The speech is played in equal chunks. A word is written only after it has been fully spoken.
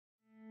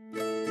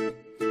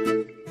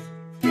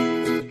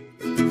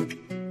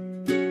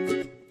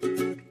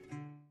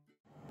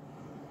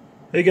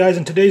Hey guys,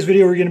 in today's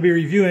video we're going to be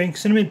reviewing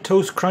Cinnamon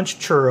Toast Crunch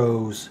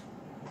Churros.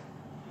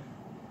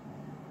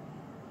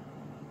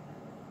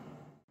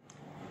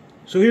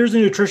 So here's the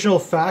nutritional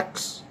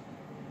facts.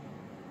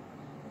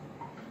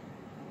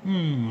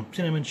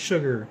 Cinnamon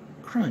sugar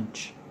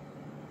crunch.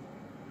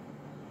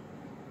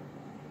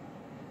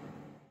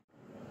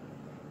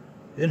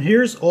 And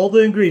here's all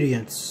the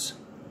ingredients.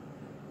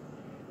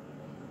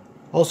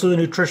 Also the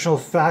nutritional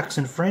facts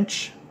in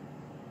French.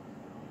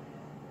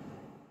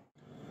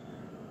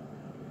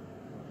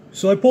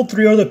 So I pulled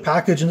 3 out of the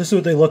package and this is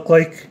what they look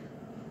like.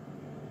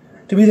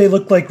 To me they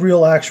look like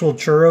real actual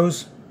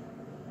churros.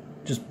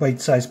 Just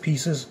bite-sized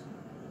pieces.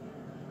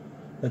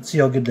 Let's see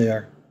how good they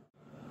are.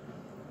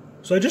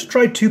 So I just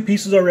tried 2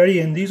 pieces already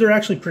and these are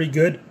actually pretty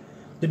good.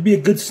 They'd be a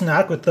good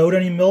snack without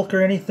any milk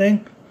or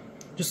anything.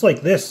 Just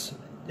like this.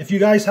 If you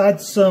guys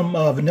had some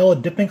vanilla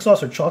dipping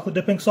sauce or chocolate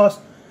dipping sauce,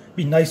 it'd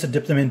be nice to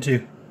dip them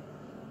into.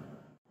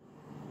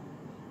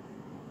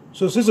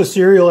 So this is a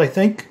cereal, I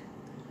think.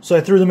 So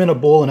I threw them in a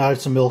bowl and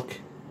added some milk.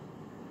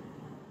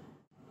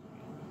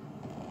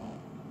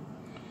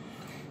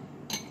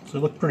 So they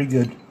look pretty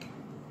good.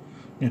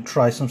 I'm going to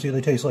try some, see what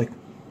they taste like.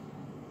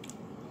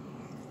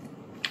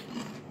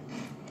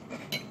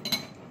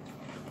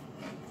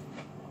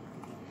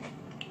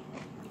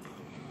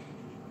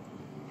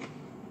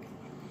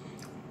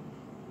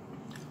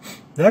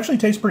 They actually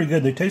taste pretty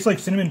good. They taste like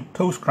Cinnamon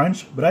Toast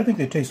Crunch, but I think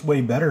they taste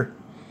way better.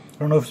 I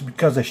don't know if it's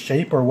because of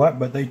shape or what,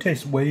 but they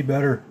taste way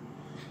better.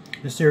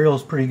 This cereal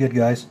is pretty good,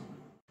 guys.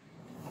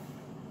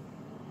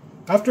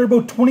 After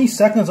about 20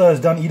 seconds I was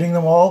done eating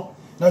them all.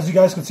 And as you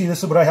guys can see,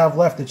 this is what I have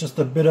left. It's just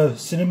a bit of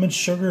cinnamon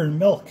sugar and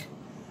milk.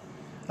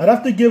 I'd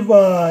have to give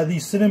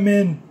these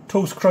Cinnamon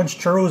Toast Crunch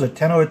Churros a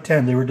 10 out of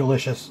 10. They were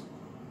delicious.